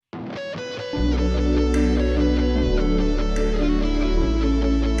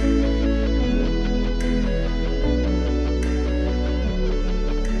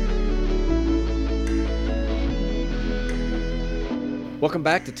Welcome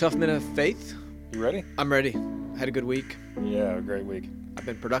back to Tough Men of Faith. You ready? I'm ready. Had a good week. Yeah, a great week. I've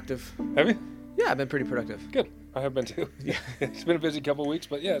been productive. Have you? Yeah, I've been pretty productive. Good. I have been too. Yeah. It's been a busy couple of weeks,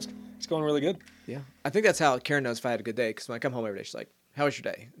 but yeah, it's going really good. Yeah. I think that's how Karen knows if I had a good day, because when I come home every day, she's like, how was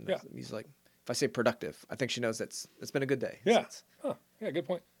your day? And Yeah. He's like, if I say productive, I think she knows it's been a good day. Yeah. Huh. Yeah, good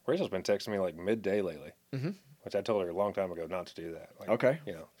point. Rachel's been texting me like midday lately, which I told her a long time ago not to do that. Like, Okay.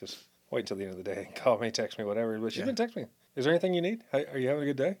 You know, just wait until the end of the day and call me, text me, whatever. But she's been texting me. Is there anything you need? Are you having a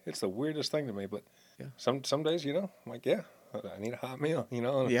good day? It's the weirdest thing to me, but some days, you know, I'm like, yeah, I need a hot meal, you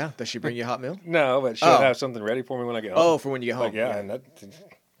know. Yeah. Does she bring you a hot meal? No, but she'll have something ready for me when I get home. Oh, for when you get home. Like, and that,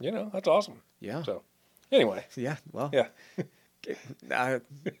 you know, that's awesome. Yeah. So, anyway. Yeah. Well. Yeah.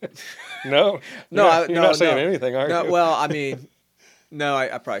 No. You're not saying anything, are you? Well, I mean, no,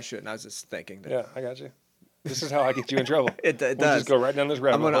 I probably shouldn't. I was just thinking that. Yeah, I got you. This is how I get you in trouble. It does. We'll just go right down this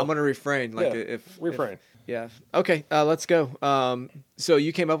rabbit hole. I'm gonna refrain. Like refrain. Yeah. Okay. Let's go. So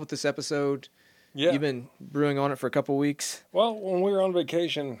you came up with this episode. Yeah. You've been brewing on it for a couple weeks. Well, when we were on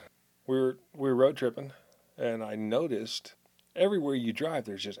vacation, we were road tripping, and I noticed everywhere you drive,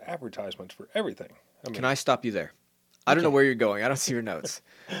 there's just advertisements for everything. Can I stop you there? I don't know where you're going. I don't see your notes.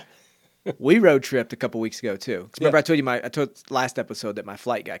 We road tripped a couple weeks ago too. 'Cause remember, I told last episode that my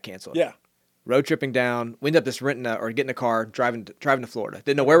flight got canceled. Yeah. Road tripping down. We ended up just getting a car, driving to Florida.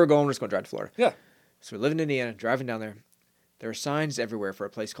 Didn't know where we're going. We're just going to drive to Florida. Yeah. So we're living in Indiana, driving down there. There are signs everywhere for a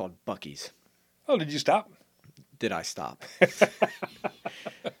place called Buc-ee's. Oh, did you stop? Did I stop?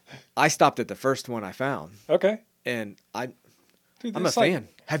 I stopped at the first one I found. Okay. And I'm Dude, a fan.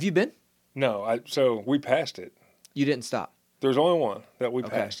 Have you been? No, so we passed it. You didn't stop. There's only one that we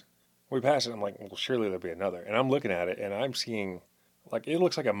passed. We passed it. I'm like, well, surely there'll be another. And I'm looking at it, and I'm seeing, like, it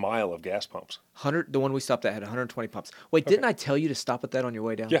looks like a mile of gas pumps. The one we stopped at had 120 pumps. Wait, didn't I tell you to stop at that on your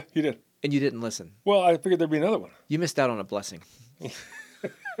way down? Yeah, you did. And you didn't listen. Well, I figured there'd be another one. You missed out on a blessing.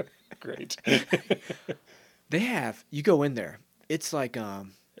 Great. You go in there. It's like,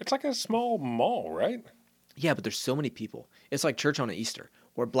 It's like a small mall, right? yeah, but there's so many people. It's like church on Easter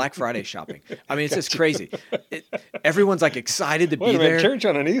or Black Friday shopping. I mean, it's just crazy. Everyone's like excited to be there. Church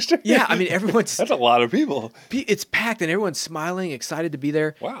on an Easter? Yeah, I mean, everyone's. That's a lot of people. It's packed and everyone's smiling, excited to be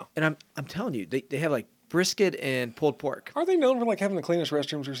there. Wow. And I'm telling you, they have like brisket and pulled pork. Are they known for like having the cleanest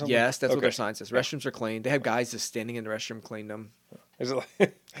restrooms or something? Yes, that's what their sign says. Restrooms are clean. They have guys just standing in the restroom cleaning them. Is it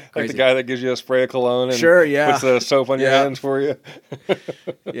like the guy that gives you a spray of cologne and puts the soap on your hands for you?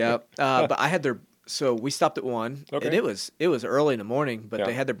 Yeah. But I had so we stopped at 1, and it was early in the morning, but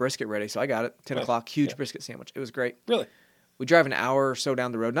they had their brisket ready, so I got it. 10 o'clock, huge brisket sandwich. It was great. Really? We drive an hour or so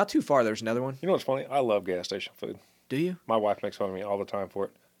down the road. Not too far. There's another one. You know what's funny? I love gas station food. Do you? My wife makes fun of me all the time for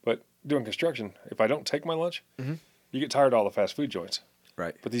it. But doing construction, if I don't take my lunch, you get tired of all the fast food joints.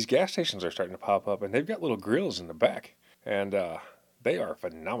 Right. But these gas stations are starting to pop up, and they've got little grills in the back, and they are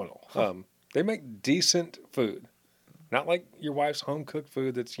phenomenal. Huh. They make decent food. Not like your wife's home-cooked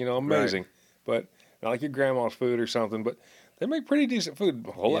food that's, amazing, but not like your grandma's food or something, but they make pretty decent food.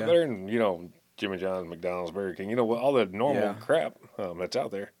 A whole lot better than, Jimmy John's, McDonald's, Burger King, all the normal crap that's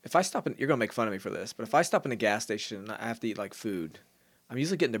out there. If I stop you're going to make fun of me for this, but if I stop in a gas station and I have to eat like food, I'm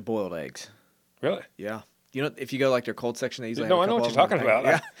usually getting their boiled eggs. Really? Yeah. If you go like their cold section, they usually I know what you're talking about.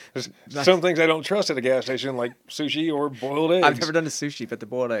 Yeah. There's some things I don't trust at a gas station, like sushi or boiled eggs. I've never done the sushi, but the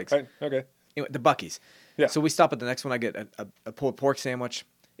boiled eggs. Right. Okay. Anyway, the Buc-ee's. Yeah. So we stop at the next one. I get a pulled pork sandwich.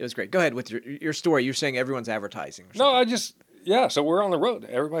 It was great. Go ahead with your story. You're saying everyone's advertising. Or No, so we're on the road.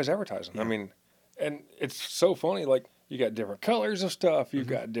 Everybody's advertising. Yeah. I mean, and it's so funny. Like, you got different colors of stuff. You've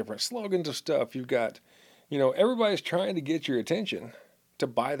got different slogans of stuff. You've got, everybody's trying to get your attention to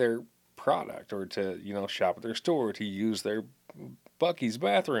buy their product or to, shop at their store, or to use their Buc-ee's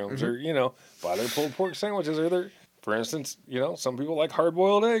bathrooms or, buy their pulled pork sandwiches or their, for instance, some people like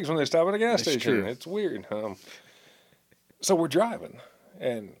hard-boiled eggs when they stop at a gas station. True. It's weird. So we're driving,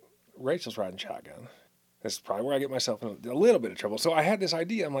 and Rachel's riding shotgun. This is probably where I get myself in a little bit of trouble. So I had this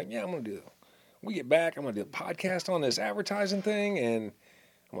idea. I'm like, yeah, I'm going to do it. When we get back, I'm going to do a podcast on this advertising thing, and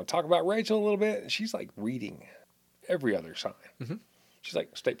I'm going to talk about Rachel a little bit. And she's like reading every other sign. Mm-hmm. She's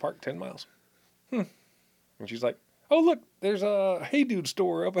like, State Park, 10 miles. And she's like, oh, look, there's a Hey Dude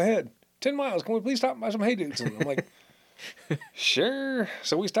store up ahead. 10 miles. Can we please stop and buy some Hey Dudes? And I'm like, sure.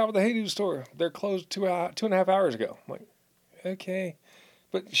 So we stop at the Hey Dude store. They're closed 2.5 hours ago. I'm like, okay.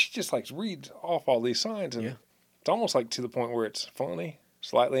 But she just reads off all these signs, and it's almost like to the point where it's funny,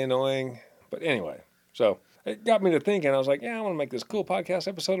 slightly annoying. But anyway, so it got me to thinking. I was like, yeah, I want to make this cool podcast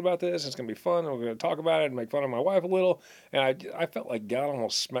episode about this. It's going to be fun. And we're going to talk about it and make fun of my wife a little. And I felt like God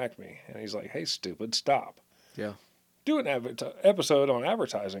almost smacked me. And he's like, hey, stupid, stop. Yeah. Do an episode on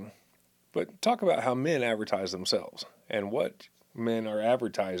advertising, but talk about how men advertise themselves and what men are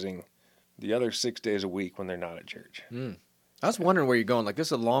advertising the other 6 days a week when they're not at church. I was wondering where you're going. Like, this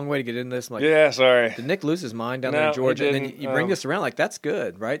is a long way to get into this. I'm like, yeah, sorry. Did Nick lose his mind down there in Georgia? And then you bring this around, like, that's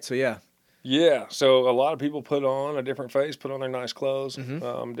good, right? So, yeah. Yeah, so a lot of people put on a different face, put on their nice clothes,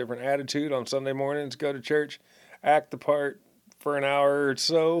 different attitude on Sunday mornings, go to church, act the part for an hour or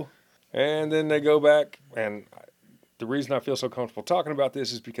so, and then they go back. And the reason I feel so comfortable talking about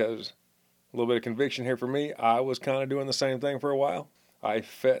this is because a little bit of conviction here for me. I was kind of doing the same thing for a while. I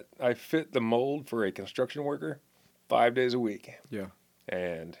fit the mold for a construction worker 5 days a week. Yeah.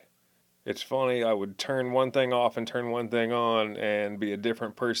 And it's funny, I would turn one thing off and turn one thing on and be a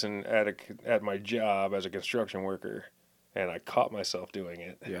different person at my job as a construction worker. And I caught myself doing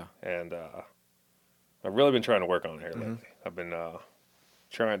it. Yeah. And I've really been trying to work on it here lately. I've been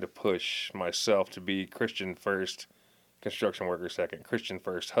trying to push myself to be Christian first, construction worker second, Christian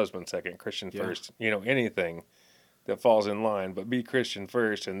first, husband second, Christian first, anything that falls in line, but be Christian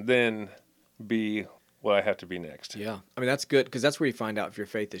first and then be what I have to be next. Yeah. I mean, that's good because that's where you find out if your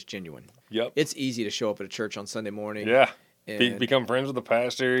faith is genuine. Yep. It's easy to show up at a church on Sunday morning. Yeah. Become friends with the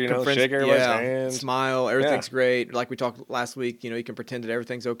pastor, shake everybody's hands. Smile, everything's great. Like we talked last week, you can pretend that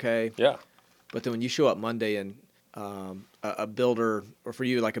everything's okay. Yeah. But then when you show up Monday and a builder, or for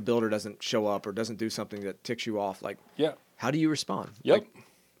you, like a builder doesn't show up or doesn't do something that ticks you off, like, how do you respond? Yep. Like,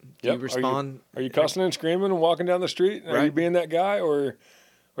 do you respond? Are you cussing and screaming and walking down the street? Are you being that guy, or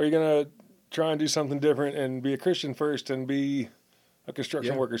are you going to try and do something different and be a Christian first and be a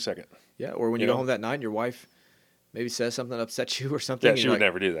construction worker second? Yeah, or when you go home that night and your wife maybe says something that upsets you or something. Yeah, she would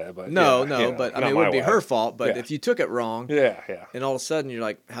never do that. But but I mean, it wouldn't be her fault. But if you took it wrong, and all of a sudden you're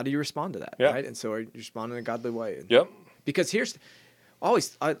like, how do you respond to that? Yeah. Right? And so are you responding in a godly way? Yep. Because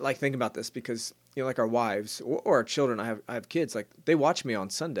I like thinking about this because, like our wives or our children, I have kids, like they watch me on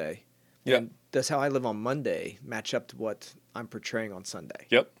Sunday. Yeah. And that's how I live on Monday match up to what I'm portraying on Sunday.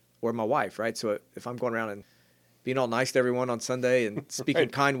 Yep. Or my wife, right? So if I'm going around and being all nice to everyone on Sunday and speaking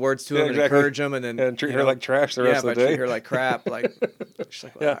kind words to them and encourage them, and then treat her like trash the rest of the day. Treat her like crap. Like, she's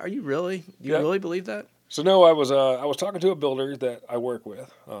like, well, are you really? Do you really believe that? So no, I was talking to a builder that I work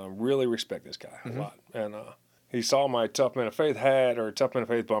with. Really respect this guy a lot, and he saw my Tough Men of Faith hat or Tough Men of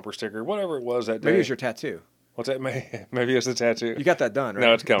Faith bumper sticker, whatever it was that day. Maybe it was your tattoo. What's that? Maybe it's the tattoo. You got that done, right?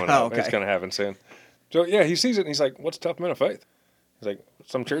 No, it's coming up. Okay. It's going to happen soon. So yeah, he sees it and he's like, "What's Tough Men of Faith?" He's like,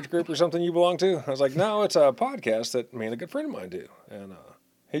 "Some church group or something you belong to?" I was like, "No, it's a podcast that me and a good friend of mine do." And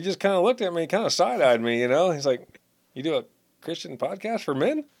he just kind of looked at me, kind of side-eyed me, He's like, "You do a Christian podcast for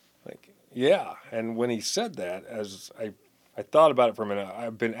men?" Like, yeah. And when he said that, as I thought about it for a minute,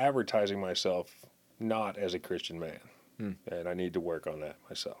 I've been advertising myself not as a Christian man. And I need to work on that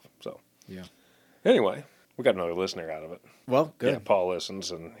myself. So, yeah. Anyway, we got another listener out of it. Well, good. Yeah, Paul listens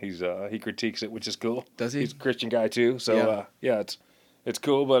and he critiques it, which is cool. Does he? He's a Christian guy too. So it's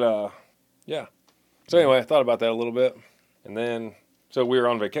cool. But yeah. So anyway, I thought about that a little bit, and then so we were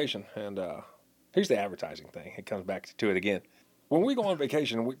on vacation, and here's the advertising thing. It comes back to it again. When we go on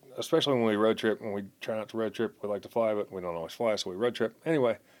vacation, especially when we road trip, when we try not to road trip, we like to fly, but we don't always fly, so we road trip.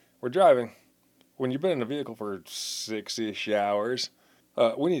 Anyway, we're driving. When you've been in the vehicle for 6-ish hours,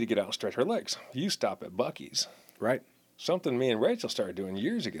 we need to get out and stretch our legs. You stop at Buc-ee's. Right. Something me and Rachel started doing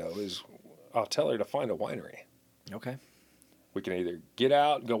years ago is I'll tell her to find a winery. Okay. We can either get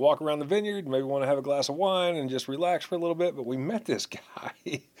out and go walk around the vineyard, maybe want to have a glass of wine and just relax for a little bit, but we met this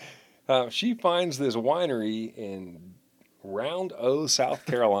guy. She finds this winery in Round O, South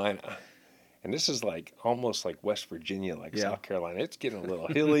Carolina. And this is like almost like West Virginia, South Carolina. It's getting a little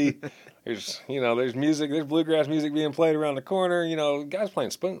hilly. There's music, there's bluegrass music being played around the corner. Guys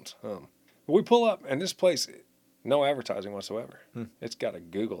playing spoons. We pull up, and this place, no advertising whatsoever. It's got a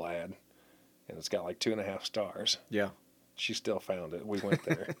Google ad, and it's got like 2.5 stars. Yeah. She still found it. We went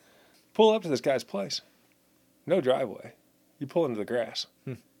there. Pull up to this guy's place. No driveway. You pull into the grass.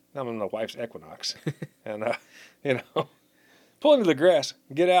 I'm in my wife's Equinox. And, pull into the grass,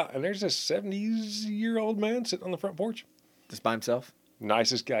 get out, and there's this 70-year-old man sitting on the front porch. Just by himself?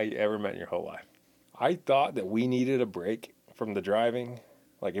 Nicest guy you ever met in your whole life. I thought that we needed a break from the driving,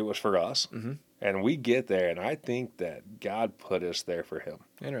 like it was for us. Mm-hmm. And we get there, and I think that God put us there for him.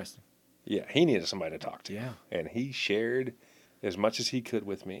 Interesting. Yeah, he needed somebody to talk to. Yeah. And he shared as much as he could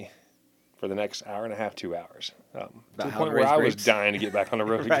with me for the next hour and a half, 2 hours. To the point where I was dying to get back on the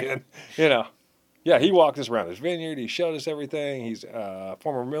road again. Yeah, he walked us around his vineyard. He showed us everything. He's a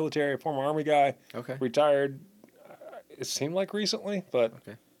former military, former Army guy. Okay. Retired, it seemed like recently, but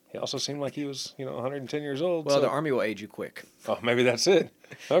he also seemed like he was, 110 years old. Well, the Army will age you quick. Oh, maybe that's it.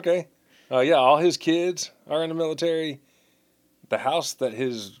 Okay. All his kids are in the military. The house that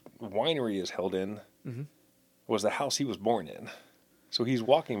his winery is held in was the house he was born in. So he's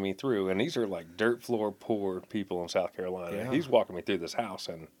walking me through, and these are like dirt floor poor people in South Carolina. Yeah. He's walking me through this house,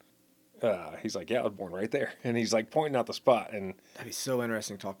 and he's like, yeah, I was born right there. And he's like pointing out the spot. And that'd be so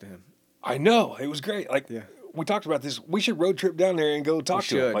interesting to talk to him. I know. It was great. Like, we talked about this. We should road trip down there and go talk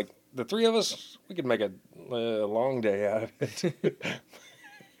to him. Like, the three of us, we could make a long day out of it.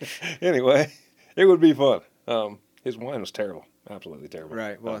 Anyway, it would be fun. His wine was terrible. Absolutely terrible.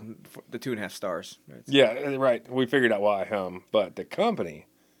 Right. Well, the 2.5 stars. Right? Yeah, right. We figured out why. But the company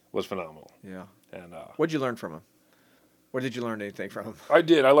was phenomenal. Yeah. And what'd you learn from him? Where did you learn anything from him? I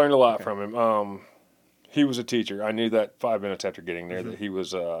did. I learned a lot from him. He was a teacher. I knew that 5 minutes after getting there that he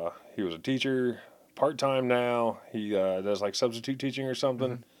was a teacher, part-time now. He does like substitute teaching or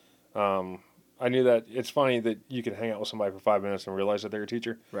something. I knew that. It's funny that you can hang out with somebody for 5 minutes and realize that they're a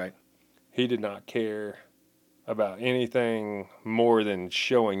teacher. Right. He did not care about anything more than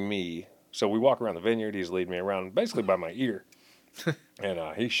showing me. So we walk around the vineyard. He's leading me around basically by my ear. And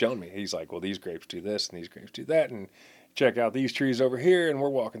he's shown me. He's like, well, these grapes do this and these grapes do that. And check out these trees over here. And we're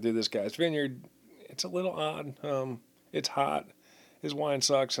walking through this guy's vineyard. It's a little odd. It's hot. His wine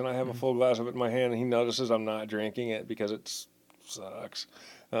sucks. And I have a full glass of it in my hand. And he notices I'm not drinking it because it sucks.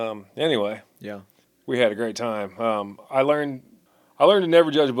 Anyway. Yeah. We had a great time. I learned to never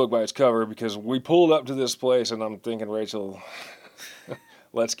judge a book by its cover because we pulled up to this place and I'm thinking, Rachel,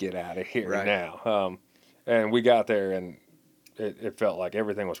 let's get out of here now. And we got there and it felt like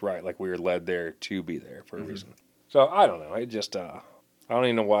everything was right. Like we were led there to be there for a reason. So I don't know. It just, I don't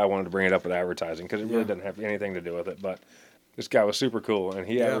even know why I wanted to bring it up with advertising because it really doesn't have anything to do with it. But this guy was super cool and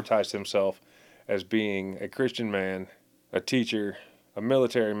he advertised himself as being a Christian man, a teacher, a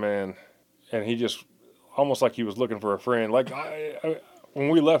military man. And he just, almost like he was looking for a friend. Like, when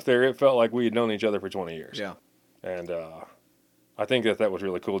we left there, it felt like we had known each other for 20 years. Yeah. And I think that was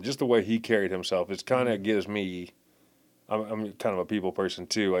really cool. Just the way he carried himself. It kind of gives me, I'm kind of a people person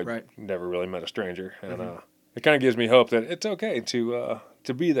too. I never really met a stranger. And it kind of gives me hope that it's okay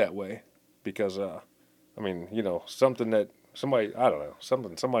to be that way. Because, I mean, you know, something that somebody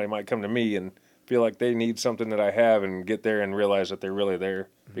might come to me and feel like they need something that I have and get there and realize that they're really there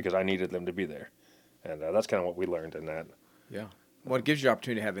because I needed them to be there. And that's kind of what we learned in that. Yeah. Well, it gives you the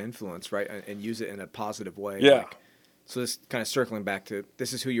opportunity to have influence, right, and use it in a positive way. Yeah. Like, so this kind of circling back to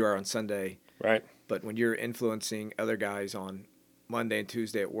this is who you are on Sunday. Right. But when you're influencing other guys on Monday and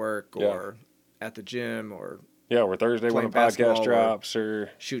Tuesday at work or at the gym or or Thursday when a podcast drops or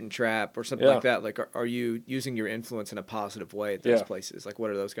shooting trap or something like that, like are you using your influence in a positive way at those places? Like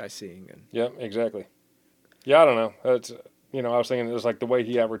what are those guys seeing? And exactly. Yeah, I don't know. That's I was thinking it was like the way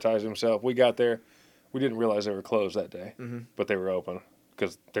he advertised himself. We got there. We didn't realize they were closed that day, but they were open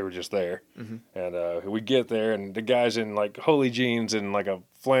because they were just there. And we get there, and the guy's in like holy jeans and like a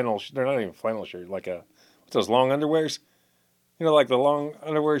flannel. They're not even flannel shirt. Like what's those long underwears? You know, like the long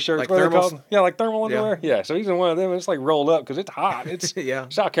underwear shirts. Like what are they thermals? called? Yeah, like thermal underwear. Yeah. So he's in one of them. It's like rolled up because it's hot. It's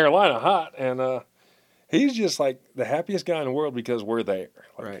South Carolina hot, and he's just like the happiest guy in the world because we're there.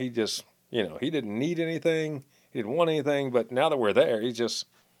 Like he just, he didn't need anything. He didn't want anything, but now that we're there,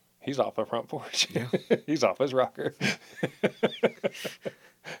 he's off the front porch. Yeah. He's off his rocker.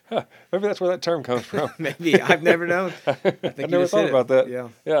 Maybe that's where that term comes from. Maybe. I've never known. I never thought about that. Yeah.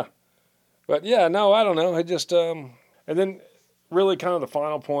 Yeah. But no, I don't know. I just, and then really kind of the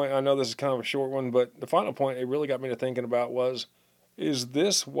final point, I know this is kind of a short one, but the final point it really got me to thinking about is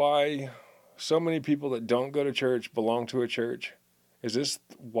this why so many people that don't go to church belong to a church? Is this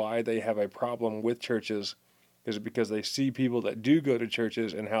why they have a problem with churches? Is it because they see people that do go to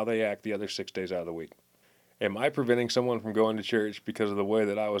churches and how they act the other 6 days out of the week? Am I preventing someone from going to church because of the way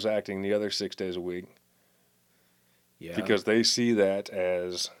that I was acting the other 6 days a week? Yeah. Because they see that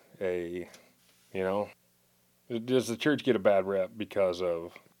as does the church get a bad rep because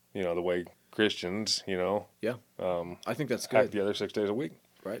of, the way Christians, I think that's good. Act the other 6 days a week.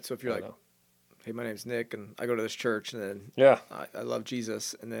 Right. So if you're hey, my name's Nick, and I go to this church, and then I love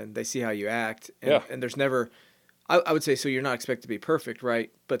Jesus, and then they see how you act, and there's never, I would say, so you're not expected to be perfect,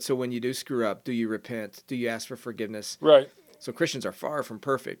 right? But so when you do screw up, do you repent? Do you ask for forgiveness? Right. So Christians are far from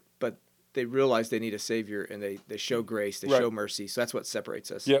perfect, but they realize they need a Savior, and they show grace, they show mercy, so that's what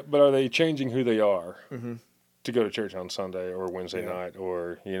separates us. Yeah, but are they changing who they are to go to church on Sunday or Wednesday night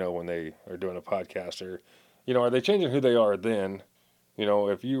or, when they are doing a podcast or, are they changing who they are then?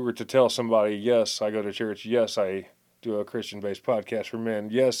 If you were to tell somebody, yes, I go to church, yes, I do a Christian-based podcast for men,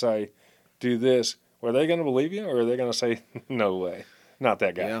 yes, I do this, are they going to believe you or are they going to say, no way, not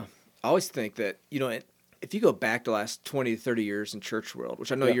that guy? Yeah. I always think that, if you go back the last 20 to 30 years in church world,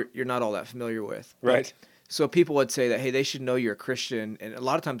 which I know you're not all that familiar with. Right. So people would say that, hey, they should know you're a Christian, and a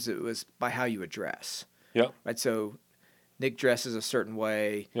lot of times it was by how you address. Yeah. Right. So Nick dresses a certain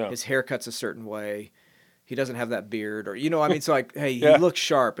way. Yeah. His haircut's a certain way. He doesn't have that beard, or I mean, so like, hey, he looks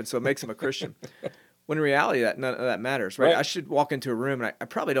sharp, and so it makes him a Christian. When in reality, none of that matters, right? I should walk into a room, and I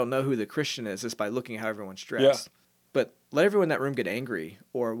probably don't know who the Christian is just by looking at how everyone's dressed. Yeah. But let everyone in that room get angry,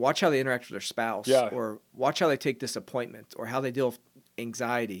 or watch how they interact with their spouse, or watch how they take disappointment, or how they deal with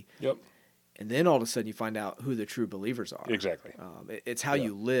anxiety. Yep. And then all of a sudden you find out who the true believers are. Exactly. It's how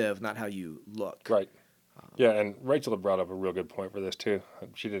you live, not how you look. Right. Yeah, and Rachel had brought up a real good point for this too.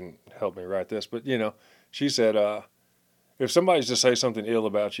 She didn't help me write this, but she said, if somebody's to say something ill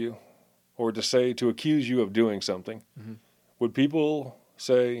about you, or to accuse you of doing something, mm-hmm. would people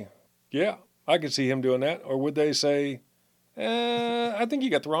say, yeah, I could see him doing that? Or would they say, I think you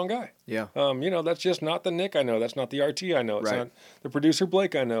got the wrong guy. Yeah. That's just not the Nick I know. That's not the RT I know. It's not the producer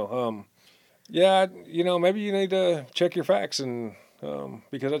Blake I know. Maybe you need to check your facts, and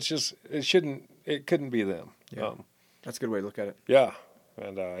because it couldn't be them. Yeah. That's a good way to look at it. Yeah.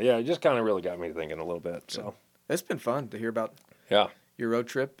 And it just kind of really got me thinking a little bit. So it's been fun to hear about your road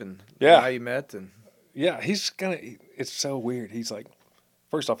trip and how you met. And it's so weird. He's like,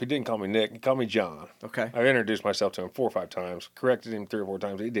 first off, he didn't call me Nick. He called me John. Okay. I introduced myself to him 4 or 5 times, corrected him 3 or 4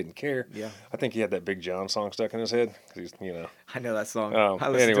 times. He didn't care. Yeah. I think he had that Big John song stuck in his head. Cause I know that song. I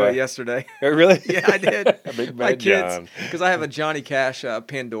listened to it yesterday. Really? Yeah, I did. Big Bad John. Because I have a Johnny Cash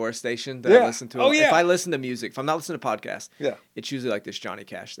Pandora station that I listen to. Oh, yeah. If I listen to music, if I'm not listening to podcasts, it's usually like this Johnny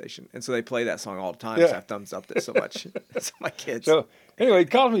Cash station. And so they play that song all the time. So I thumbs up it so much. It's my kids. So anyway, he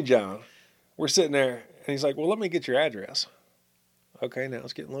calls me John. We're sitting there, and he's like, well, let me get your address. Okay, now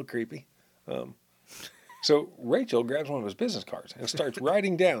it's getting a little creepy. So Rachel grabs one of his business cards and starts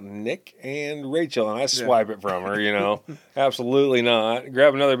writing down Nick and Rachel, and I swipe it from her, Absolutely not.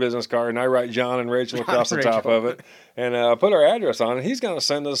 Grab another business card, and I write John and Rachel across the top of it, and put our address on it. He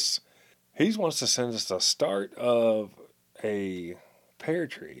wants to send us the start of a pear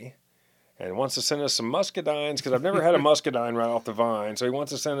tree, and wants to send us some muscadines, because I've never had a muscadine right off the vine. So he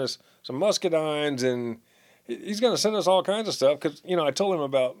wants to send us some muscadines, and he's going to send us all kinds of stuff, because, I told him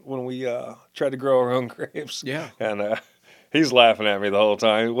about when we tried to grow our own grapes. Yeah. And he's laughing at me the whole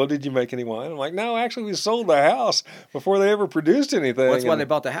time. Well, did you make any wine? I'm like, no, actually, we sold the house before they ever produced anything. Well, that's why they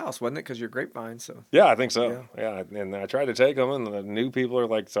bought the house, wasn't it? Because you're grapevine, so. Yeah, I think so. Yeah. And I tried to take them, and the new people are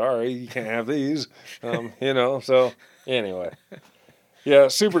like, sorry, you can't have these. So anyway. Yeah,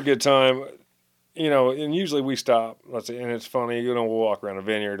 super good time. And usually we stop, and it's funny, we'll walk around a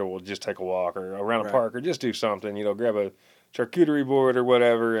vineyard, or we'll just take a walk, or around a park, or just do something, grab a charcuterie board or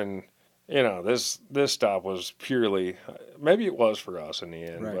whatever. And, this stop was purely, maybe it was for us in the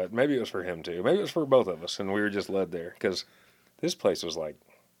end, but maybe it was for him too. Maybe it was for both of us, and we were just led there, because this place was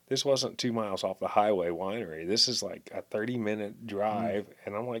this wasn't 2 miles off the highway winery. This is like a 30-minute drive.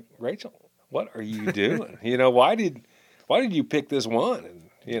 And I'm like, Rachel, what are you doing? Why did you pick this one?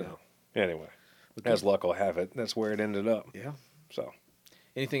 And, anyway. As luck will have it, that's where it ended up. Yeah. So,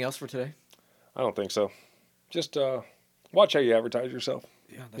 anything else for today? I don't think so. Just watch how you advertise yourself.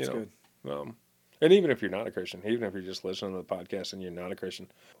 Yeah, that's good. And even if you're not a Christian, even if you're just listening to the podcast and you're not a Christian,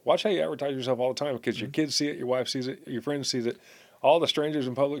 watch how you advertise yourself all the time, because your kids see it, your wife sees it, your friends sees it, all the strangers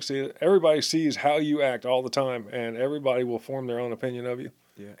in public see it. Everybody sees how you act all the time, and everybody will form their own opinion of you.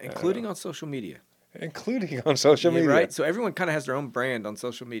 Yeah, including on social media. Including on social media. Right? So everyone kind of has their own brand on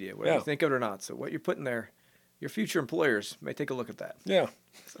social media, whether you think of it or not. So what you're putting there, your future employers may take a look at that. Yeah.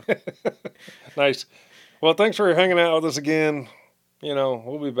 So. Nice. Well, thanks for hanging out with us again.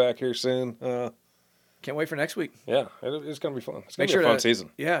 We'll be back here soon. Can't wait for next week. Yeah, it's going to be fun. It's going to be a fun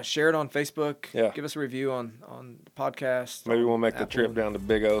season. Yeah, share it on Facebook. Yeah. Give us a review on the podcast. Maybe we'll make the trip down to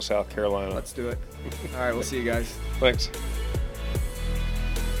Big O, South Carolina. Let's do it. All right, we'll see you guys. Thanks.